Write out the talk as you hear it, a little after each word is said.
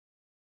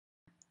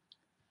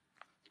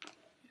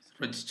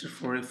Register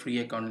for a free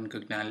account in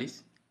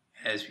Cognalis.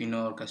 As we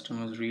know, our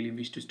customers really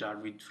wish to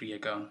start with free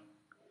account.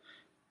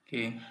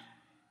 Okay,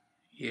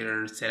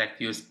 here select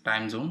your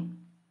time zone.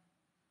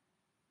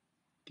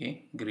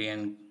 Okay,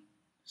 green.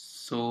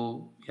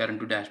 So you are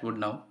into dashboard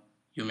now.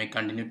 You may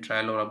continue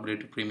trial or upgrade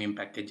to premium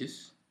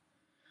packages.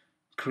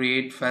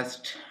 Create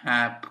first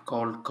app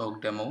called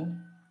Cog Demo.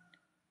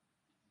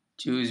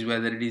 Choose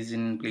whether it is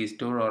in Play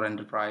Store or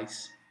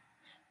Enterprise.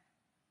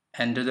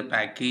 Enter the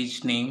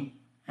package name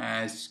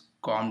as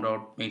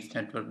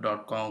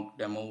com.matesnetwork.com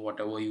demo,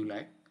 whatever you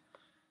like,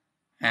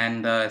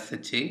 and the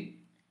SHA.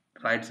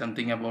 Write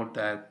something about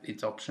that,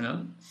 it's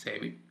optional,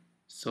 save it.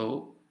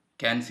 So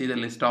can see the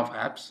list of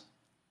apps.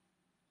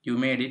 You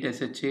may edit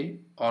SHA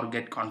or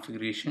get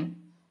configuration.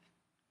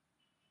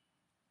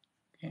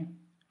 Okay,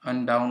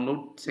 on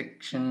download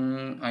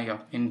section,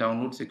 in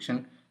download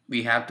section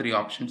we have three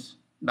options.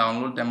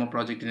 Download demo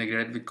project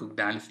integrated with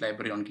Cognalis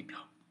library on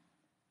GitHub.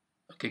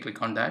 Okay, click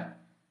on that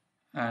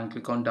and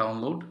click on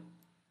download.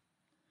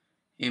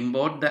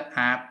 Import the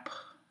app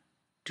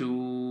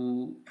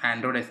to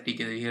Android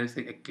SDK. Here's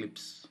the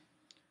Eclipse.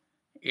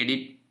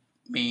 Edit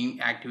main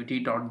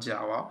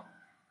activity.java.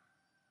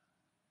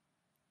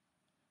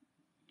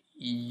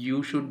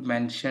 You should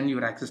mention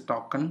your access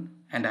token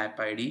and app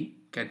ID.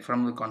 Get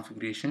from the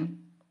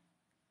configuration.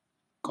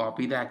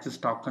 Copy the access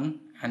token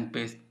and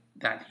paste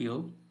that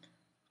here.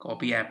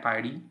 Copy app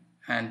ID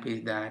and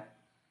paste that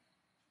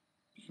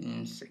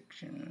in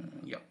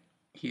section. Yeah,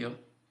 here.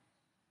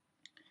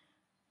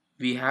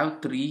 We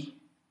have three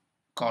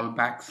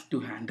callbacks to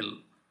handle.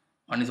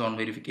 One is on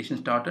verification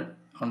started,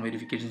 on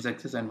verification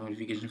success, and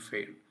verification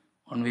failed.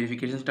 On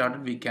verification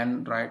started, we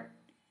can write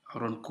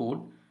our own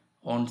code.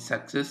 On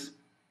success,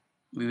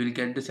 we will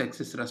get the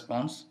success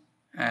response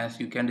as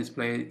you can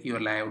display your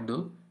layout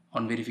there.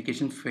 On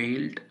verification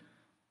failed,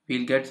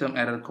 we'll get some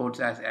error codes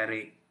as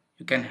array.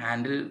 You can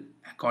handle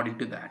according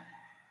to that.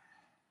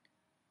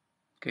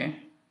 Okay,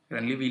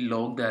 currently we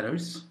log the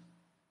errors.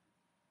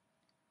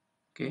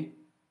 Okay,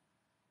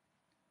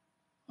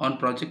 on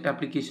project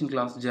application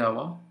class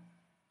Java,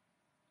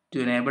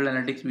 to enable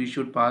analytics, we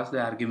should pass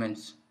the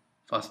arguments.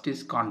 First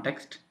is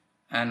context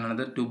and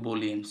another two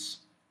booleans.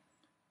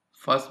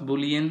 First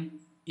boolean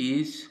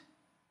is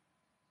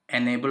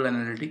enable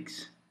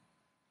analytics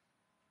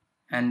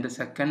and the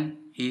second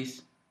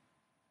is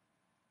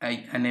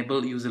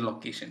enable user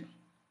location.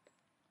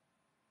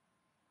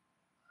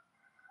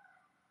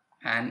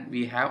 And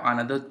we have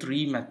another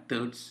three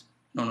methods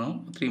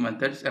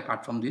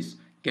apart from this: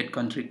 get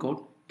country code,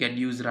 get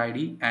user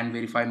ID, and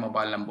verify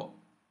mobile number.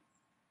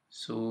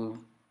 So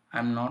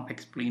I'm not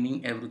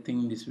explaining everything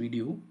in this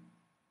video.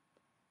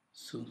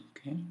 So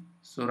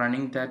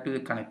running that to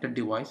the connected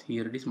device,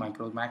 here it is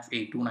Micromax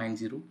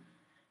A290.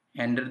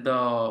 Enter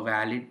the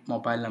valid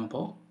mobile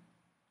number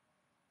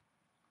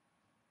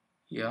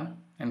here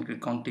and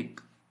click on tick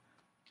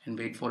and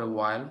wait for a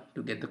while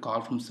to get the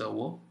call from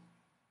server.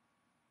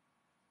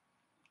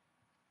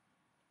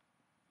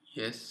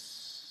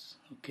 Yes,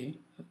 okay,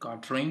 the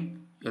card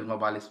ring, your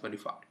mobile is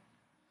verified.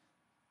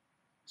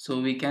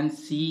 So we can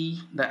see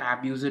the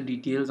app user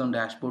details on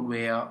dashboard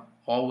via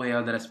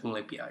the RESTful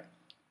API.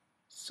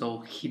 So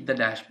hit the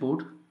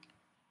dashboard.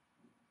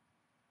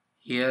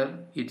 Here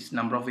its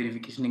number of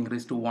verification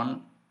increased to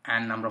 1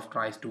 and number of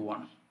tries to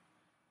 1.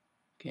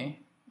 Okay,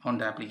 on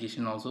the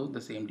application also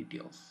the same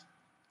details.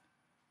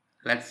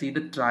 Let's see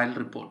the trial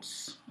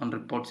reports. On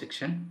report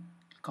section,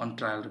 click on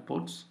trial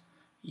reports.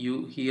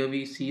 Here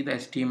we see the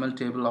HTML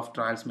table of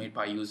trials made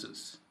by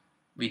users.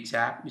 Which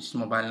app, which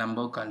mobile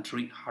number,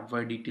 country,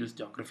 hardware details,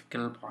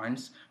 geographical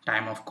points,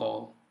 time of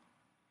call.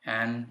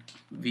 And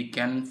we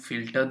can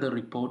filter the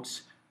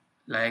reports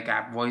like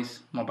app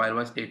voice, mobile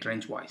voice, date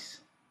range voice.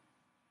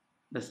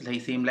 The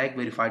same like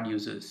verified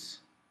users,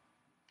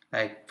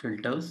 like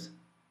filters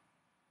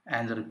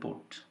and the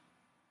report.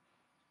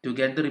 To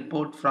get the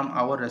report from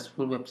our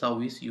RESTful web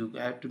service, you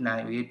have to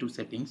navigate to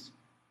settings,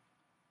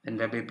 then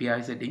web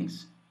API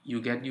settings. You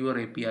get your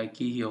API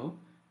key here.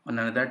 On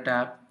another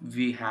tab,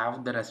 we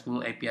have the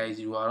RESTful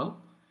API's URL.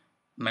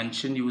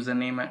 Mention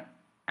username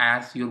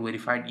as your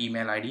verified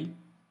email ID.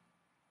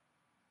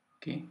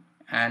 Okay,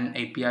 and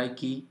API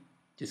key,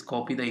 just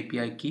copy the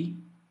API key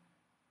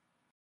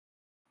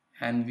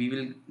and we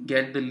will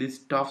get the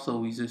list of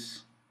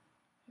services.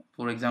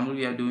 For example,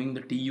 we are doing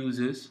the T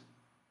users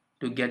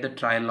to get the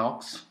trial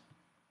logs.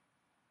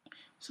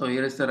 So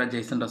here is the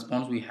JSON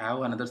response. We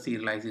have another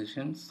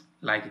serializations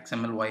like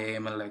XML,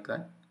 YAML like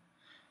that,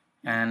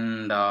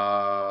 and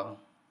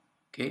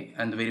okay,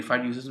 and the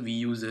verified users, V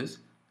users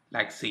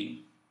like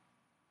same.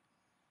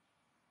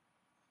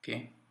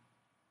 Okay,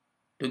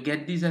 to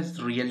get this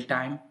as real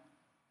time,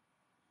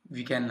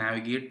 we can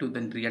navigate to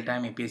the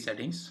real-time API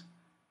settings.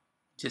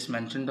 Just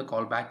mention the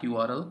callback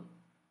URL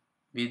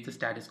with the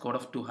status code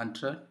of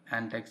 200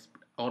 and text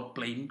or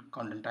plain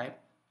content type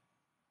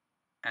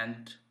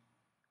and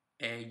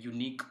a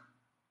unique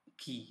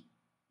key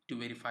to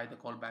verify the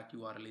callback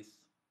URL is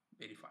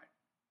verified.